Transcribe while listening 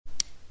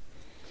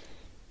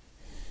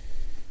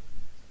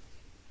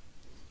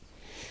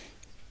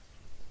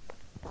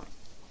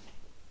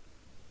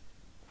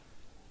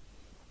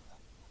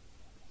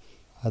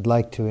I'd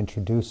like to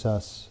introduce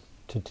us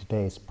to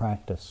today's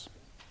practice.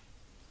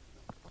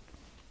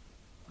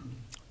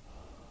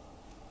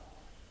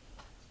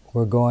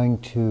 We're going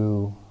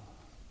to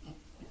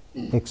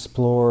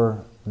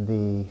explore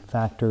the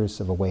factors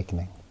of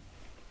awakening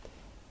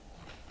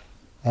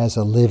as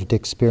a lived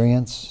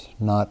experience,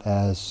 not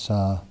as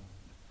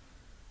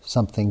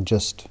something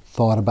just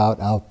thought about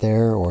out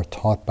there or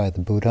taught by the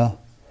Buddha,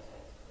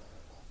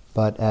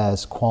 but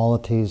as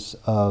qualities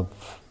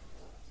of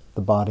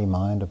the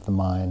body-mind, of the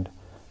mind,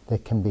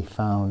 that can be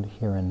found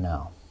here and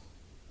now.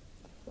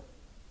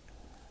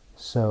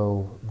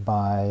 So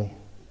by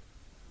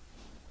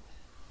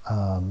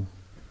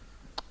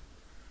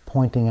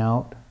pointing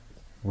out,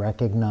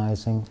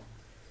 recognizing,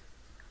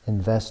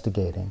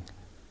 investigating,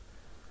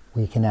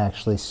 we can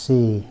actually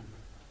see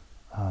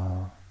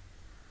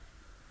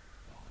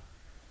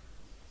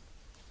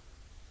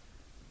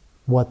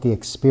what the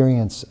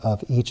experience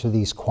of each of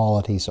these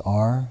qualities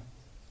are,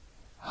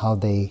 how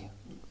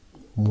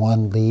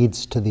one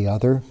leads to the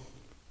other,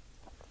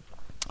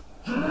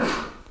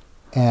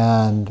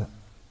 and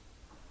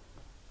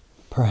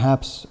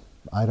perhaps,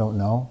 I don't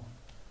know,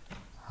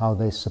 how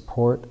they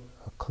support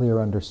a clear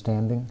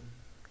understanding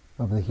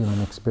of the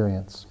human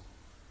experience.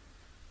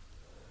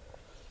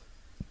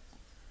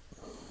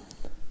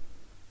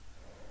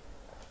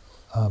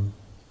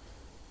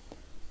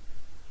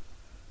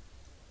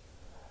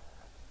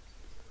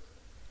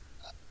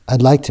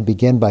 I'd like to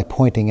begin by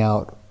pointing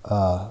out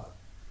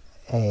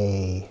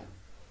an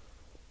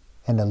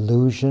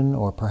illusion,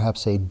 or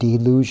perhaps a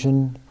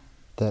delusion,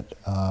 that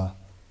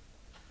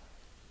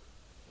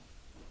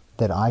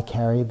I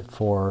carried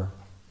for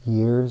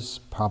years,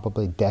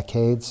 probably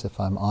decades, if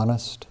I'm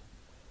honest,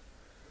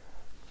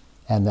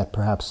 and that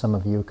perhaps some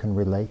of you can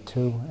relate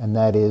to, and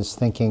that is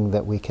thinking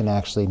that we can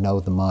actually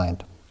know the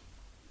mind.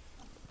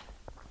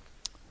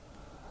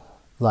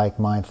 Like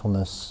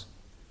mindfulness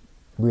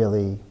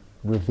really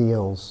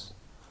reveals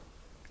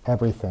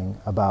everything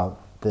about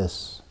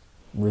this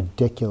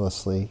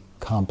ridiculously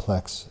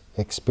complex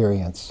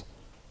experience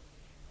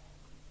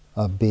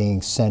of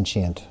being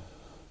sentient.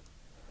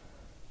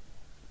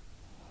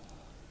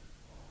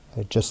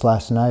 Just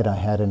last night I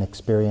had an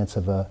experience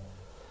of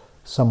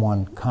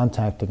someone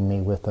contacting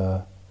me with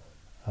a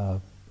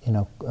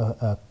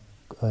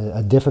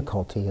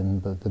difficulty in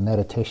the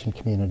meditation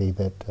community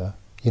that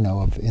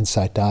of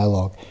insight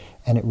dialogue,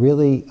 and it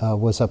really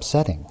was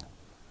upsetting.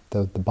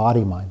 The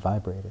body-mind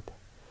vibrated.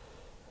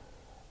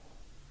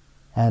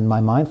 And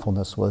my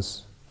mindfulness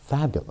was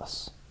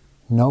fabulous,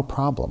 no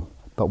problem.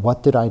 But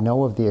what did I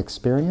know of the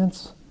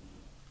experience?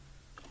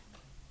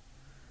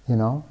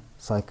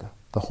 It's like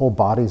the whole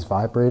body's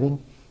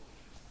vibrating.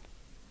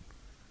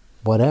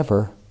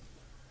 Whatever.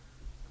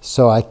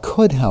 So I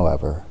could,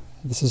 however,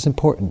 this is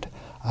important,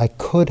 I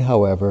could,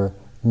 however,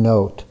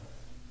 note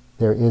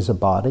there is a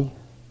body,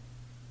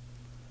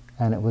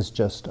 and it was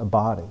just a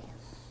body.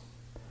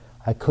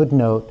 I could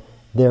note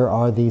there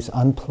are these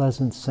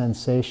unpleasant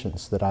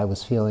sensations that I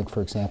was feeling,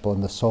 for example,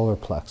 in the solar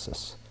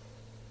plexus.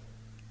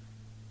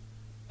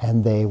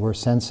 And they were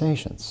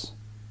sensations.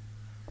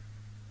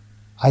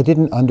 I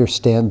didn't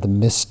understand the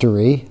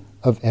mystery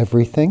of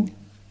everything.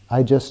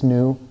 I just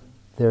knew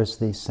there's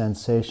these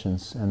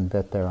sensations and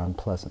that they're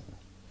unpleasant.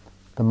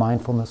 The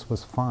mindfulness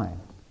was fine.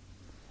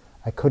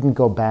 I couldn't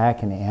go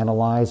back and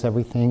analyze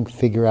everything,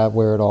 figure out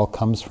where it all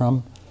comes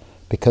from,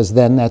 because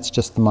then that's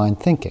just the mind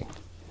thinking.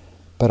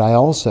 But I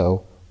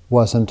also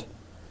wasn't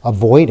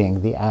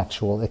avoiding the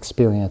actual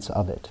experience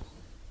of it.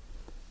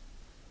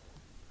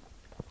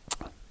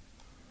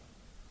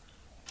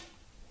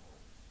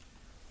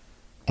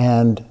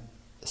 And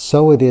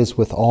so it is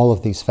with all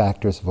of these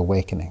factors of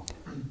awakening.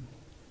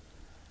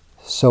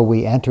 So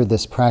we enter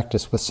this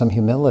practice with some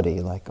humility,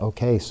 like,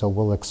 okay, so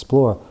we'll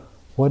explore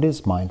what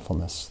is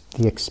mindfulness,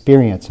 the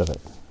experience of it,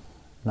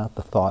 not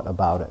the thought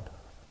about it.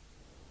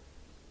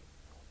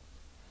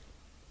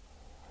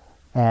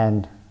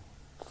 And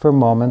for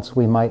moments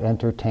we might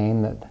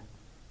entertain that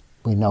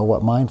we know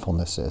what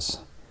mindfulness is.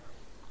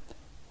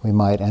 We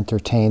might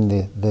entertain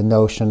the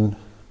notion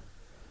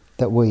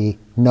that we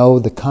know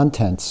the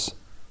contents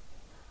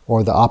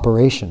or the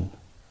operation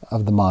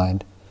of the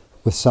mind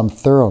with some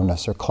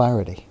thoroughness or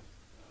clarity.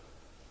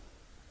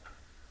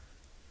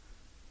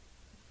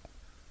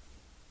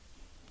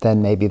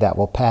 Then maybe that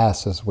will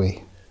pass as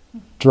we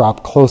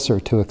drop closer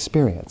to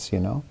experience,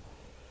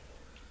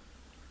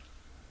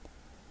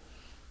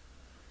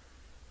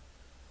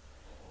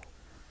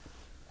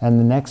 And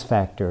the next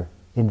factor,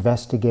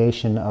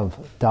 investigation of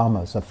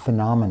dhammas, of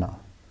phenomena.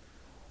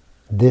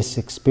 This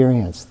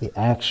experience, the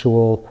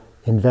actual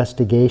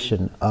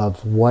investigation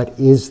of what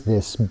is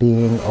this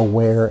being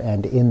aware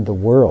and in the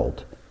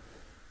world,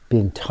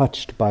 being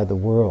touched by the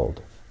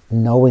world,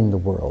 knowing the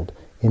world,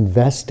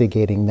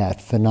 investigating that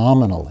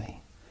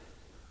phenomenally,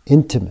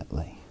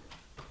 intimately.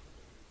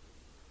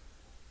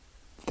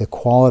 The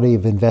quality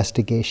of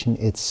investigation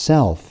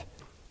itself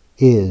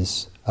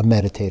is a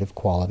meditative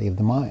quality of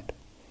the mind.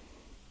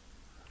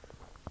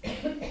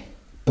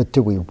 But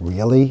do we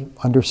really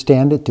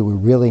understand it? Do we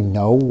really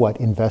know what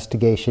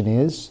investigation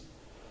is?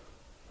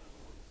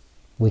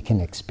 We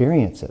can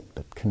experience it,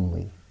 but can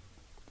we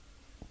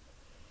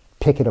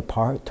pick it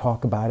apart,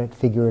 talk about it,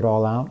 figure it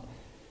all out?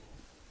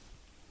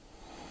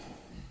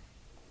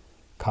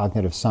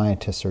 Cognitive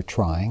scientists are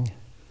trying.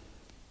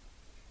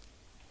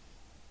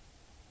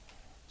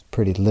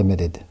 Pretty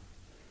limited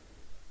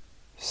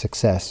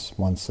success,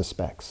 one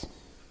suspects.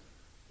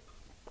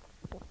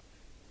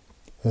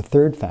 The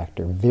third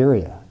factor,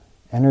 virya,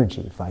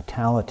 energy,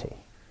 vitality,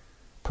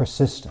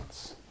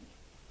 persistence.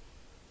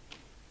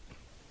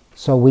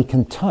 So we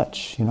can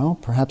touch,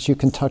 perhaps you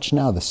can touch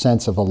now the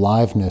sense of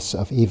aliveness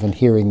of even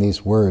hearing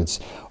these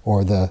words,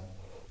 or the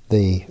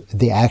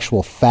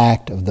actual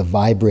fact of the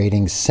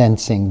vibrating,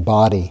 sensing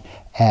body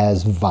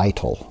as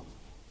vital.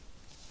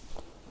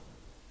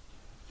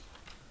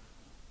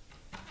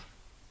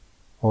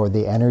 Or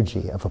the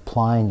energy of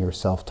applying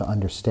yourself to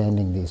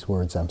understanding these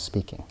words I'm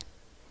speaking.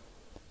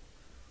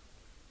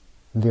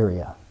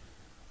 Virya,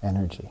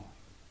 energy.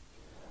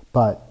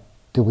 But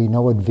do we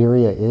know what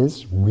virya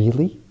is,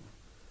 really?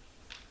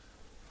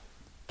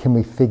 Can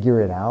we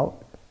figure it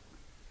out?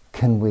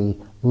 Can we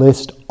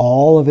list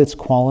all of its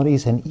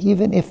qualities? And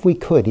even if we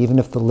could, even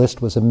if the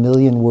list was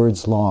 1,000,000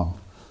 words long,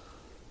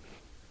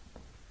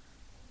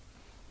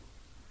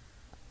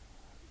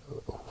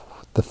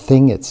 the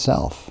thing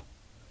itself,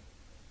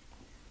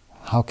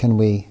 how can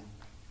we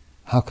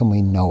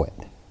know it?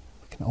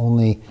 We can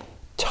only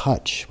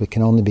touch, we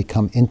can only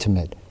become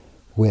intimate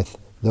with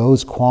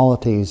those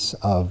qualities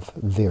of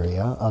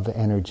virya, of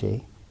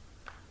energy,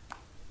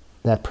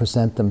 that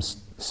present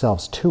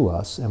themselves to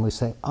us, and we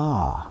say,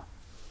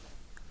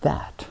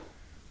 that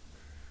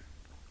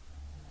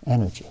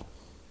energy.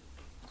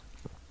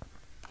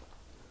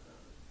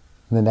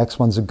 And the next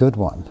one's a good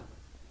one.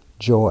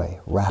 Joy,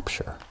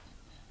 rapture,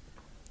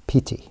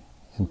 piti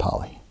in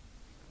Pali.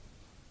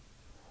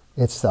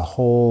 It's the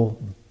whole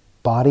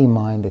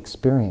body-mind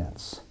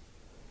experience,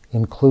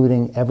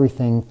 including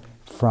everything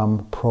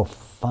from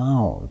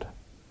profound,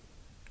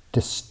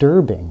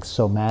 disturbing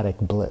somatic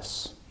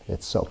bliss.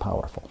 It's so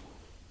powerful.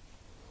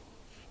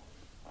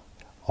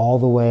 All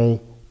the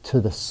way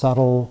to the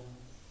subtle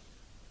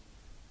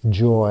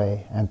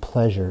joy and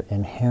pleasure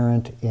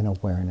inherent in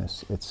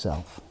awareness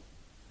itself.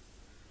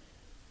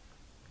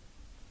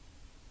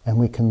 And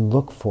we can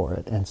look for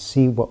it and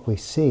see what we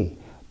see.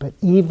 But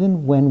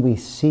even when we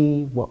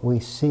see, what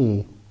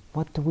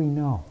do we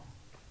know?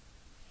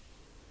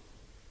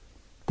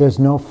 There's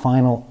no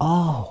final,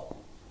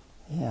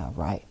 yeah,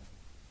 right,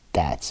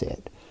 that's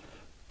it.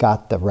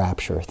 Got the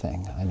rapture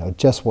thing. I know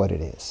just what it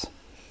is.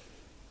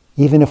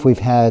 Even if we've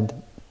had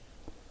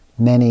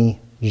many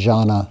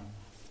jhana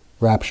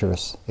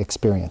rapturous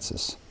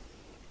experiences,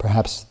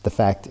 perhaps the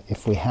fact,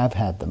 if we have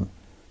had them,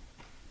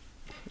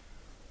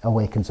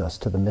 awakens us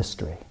to the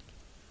mystery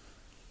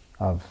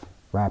of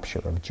rapture,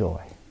 of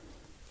joy.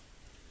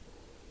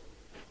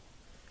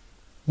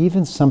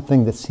 Even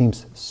something that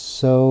seems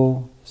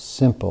so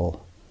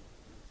simple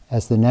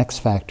as the next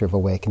factor of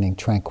awakening,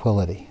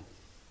 tranquility.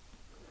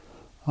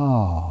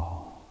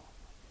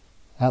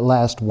 At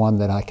last one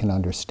that I can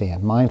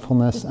understand.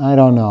 Mindfulness, I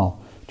don't know.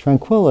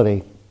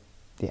 Tranquility,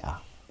 yeah.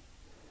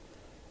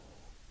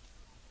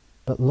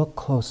 But look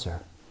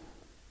closer.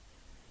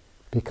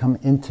 Become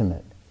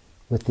intimate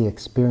with the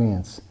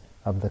experience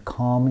of the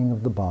calming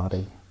of the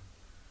body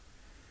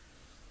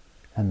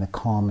and the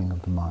calming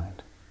of the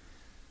mind.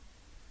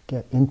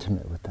 Get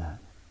intimate with that.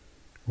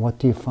 What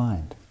do you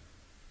find?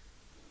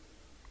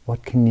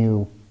 What can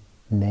you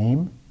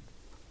name?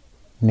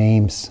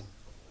 Names.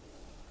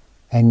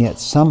 And yet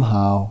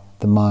somehow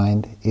the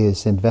mind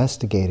is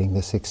investigating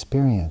this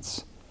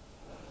experience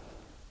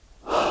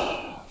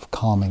of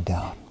calming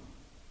down.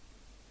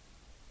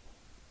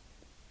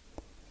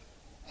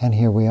 And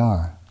here we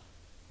are.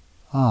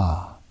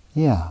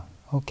 Yeah,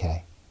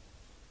 okay.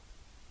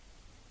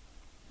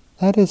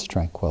 That is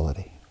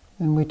tranquility,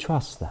 and we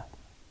trust that.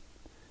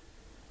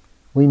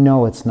 We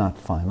know it's not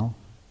final.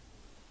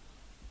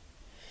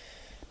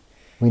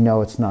 We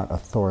know it's not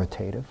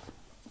authoritative.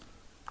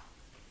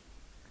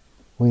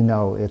 We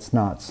know it's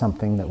not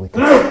something that we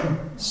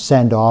can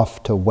send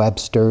off to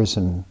Webster's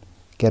and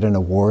get an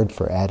award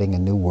for adding a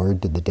new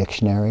word to the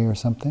dictionary or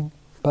something.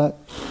 But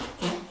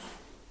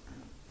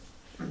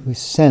we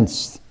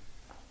sense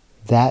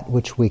that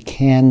which we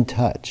can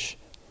touch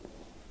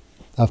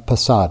of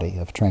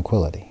passaddhi, of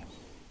tranquility.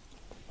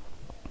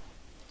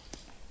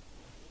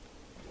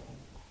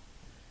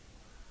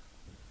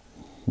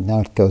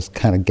 Now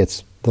it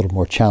gets a little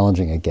more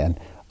challenging again.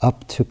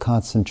 Up to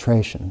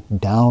concentration,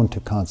 down to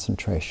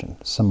concentration,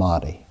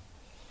 samadhi.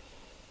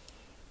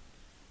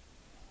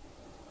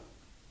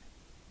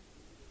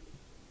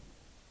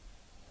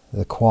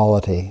 The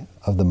quality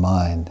of the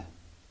mind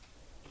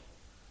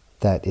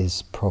that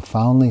is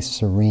profoundly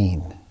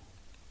serene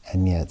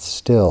and yet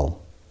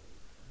still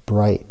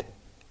bright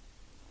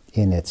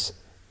in its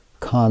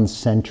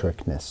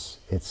concentricness,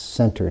 its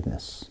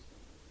centeredness.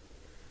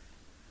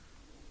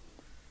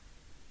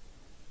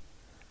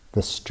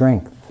 The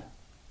strength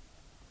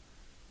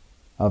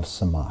of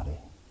samadhi.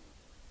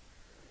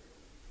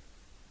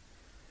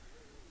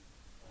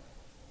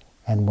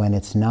 And when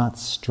it's not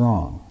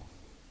strong,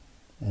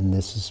 and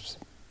this is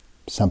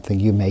something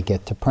you may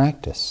get to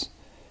practice,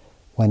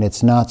 when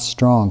it's not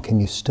strong,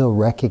 can you still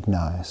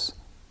recognize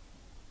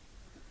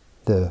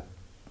the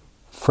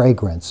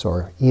fragrance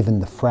or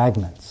even the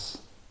fragments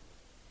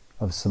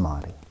of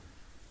samadhi,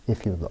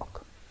 if you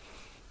look?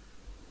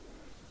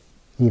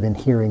 Even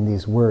hearing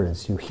these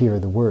words, you hear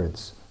the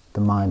words,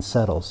 the mind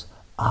settles.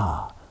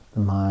 The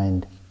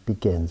mind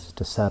begins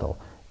to settle.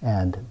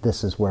 And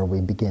this is where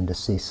we begin to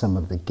see some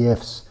of the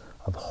gifts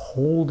of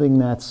holding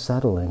that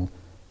settling,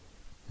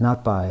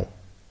 not by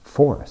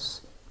force,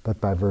 but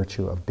by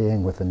virtue of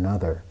being with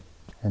another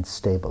and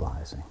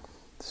stabilizing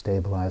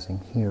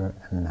here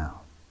and now.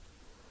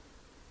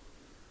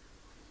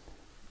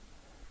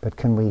 But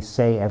can we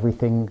say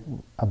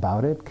everything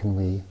about it? Can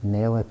we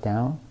nail it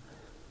down?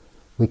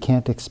 We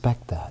can't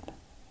expect that.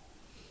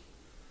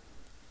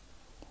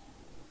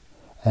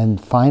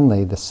 And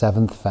finally, the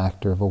seventh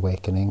factor of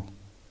awakening,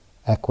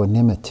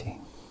 equanimity.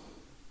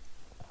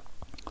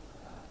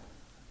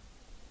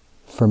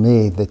 For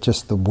me, that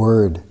just the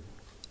word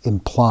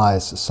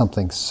implies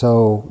something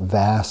so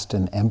vast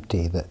and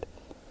empty that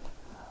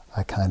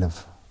I kind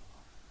of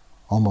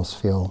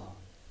almost feel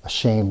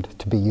ashamed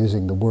to be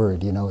using the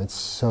word. You know, it's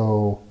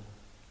so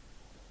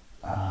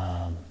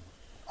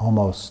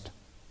almost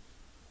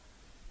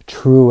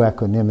true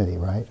equanimity,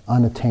 right?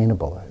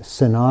 Unattainable,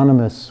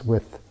 synonymous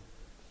with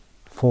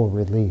full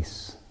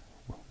release,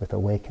 with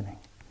awakening.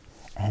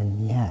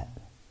 And yet,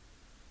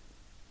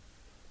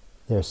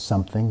 there's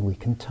something we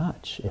can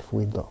touch if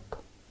we look.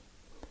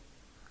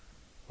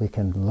 We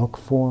can look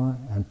for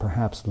and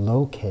perhaps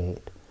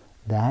locate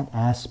that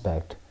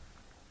aspect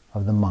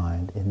of the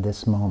mind in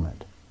this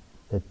moment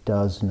that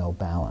does know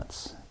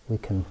balance. We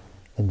can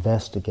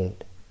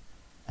investigate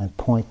and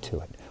point to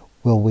it.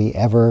 Will we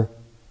ever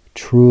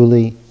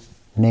truly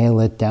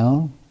nail it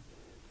down?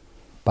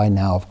 By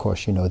now, of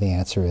course, you know the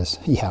answer is,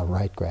 yeah,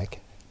 right, Greg.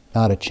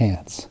 Not a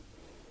chance.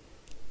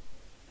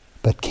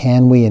 But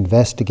can we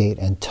investigate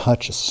and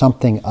touch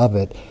something of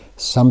it,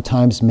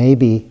 sometimes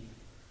maybe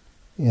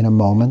in a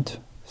moment,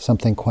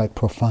 something quite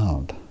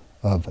profound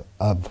of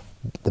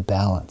the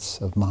balance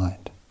of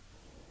mind?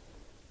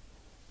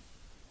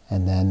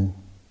 And then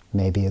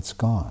maybe it's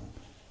gone.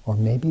 Or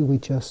maybe we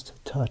just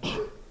touch,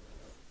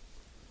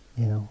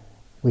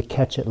 we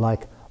catch it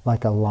like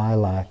a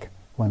lilac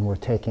when we're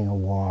taking a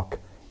walk,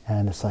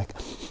 and it's like,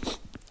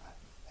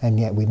 and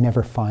yet we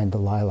never find the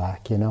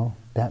lilac,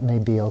 That may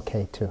be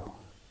okay too.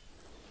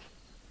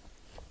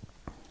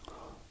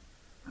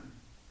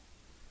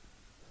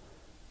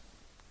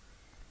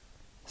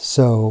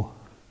 So,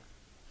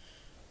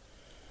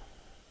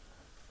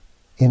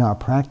 in our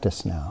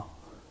practice now,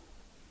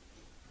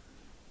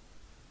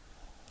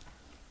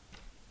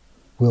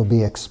 we'll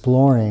be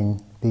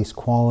exploring these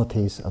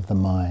qualities of the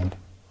mind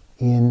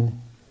in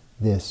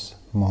this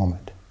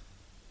moment.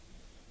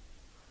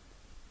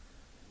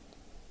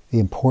 The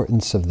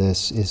importance of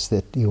this is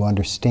that you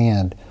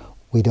understand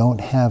we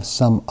don't have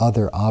some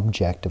other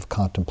object of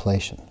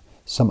contemplation,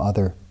 some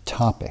other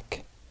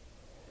topic.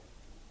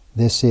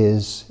 This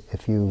is,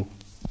 if you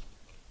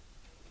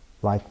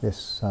like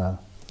this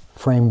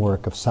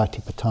framework of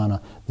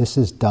Satipatthana, this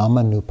is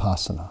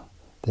Dhammanupassana.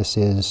 This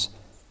is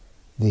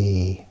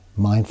the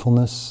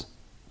mindfulness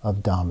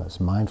of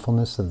Dhammas,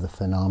 mindfulness of the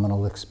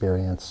phenomenal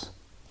experience.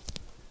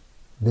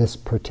 This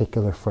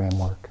particular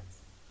framework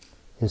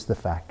is the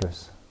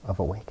factors of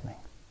awakening.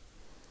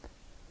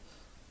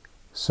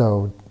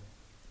 So,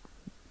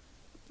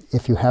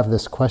 if you have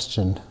this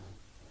question,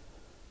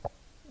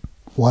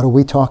 what are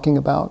we talking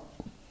about?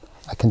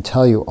 I can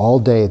tell you all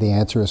day the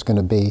answer is going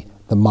to be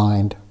the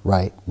mind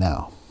right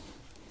now.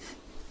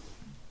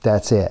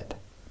 That's it.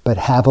 But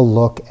have a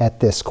look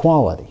at this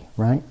quality,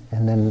 right?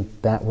 And then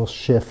that will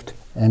shift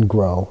and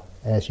grow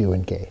as you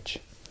engage.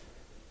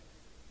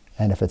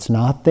 And if it's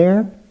not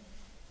there,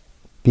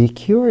 be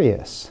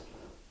curious.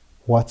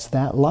 What's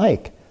that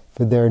like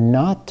for there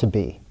not to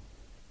be?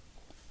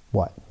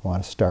 What?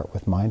 Want to start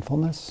with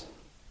mindfulness?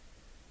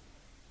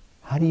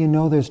 How do you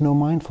know there's no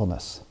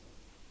mindfulness?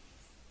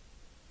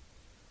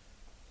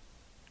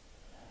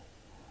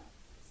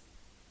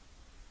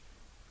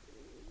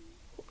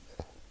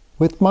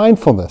 With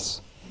mindfulness.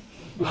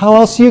 How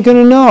else are you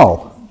going to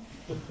know?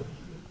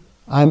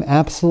 I'm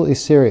absolutely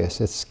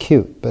serious. It's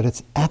cute, but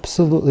it's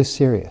absolutely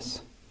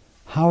serious.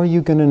 How are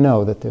you going to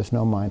know that there's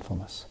no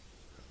mindfulness?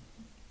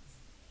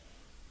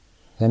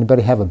 Does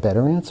anybody have a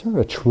better answer,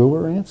 a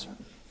truer answer?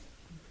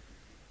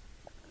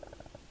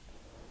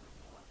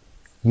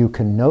 You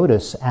can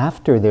notice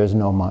after there's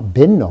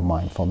been no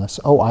mindfulness,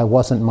 I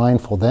wasn't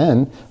mindful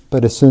then,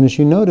 but as soon as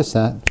you notice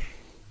that,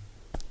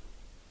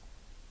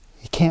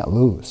 you can't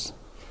lose.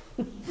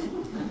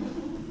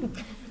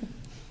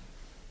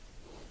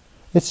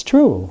 It's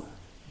true.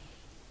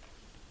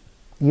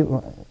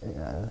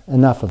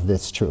 Enough of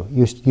this true.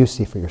 You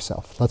see for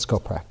yourself. Let's go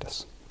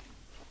practice.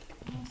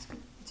 Can I ask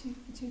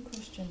two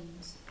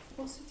questions?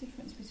 What's the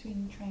difference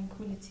between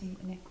tranquility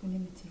and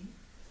equanimity?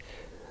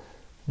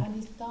 And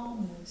is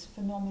dharmas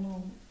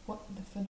phenomenal? What the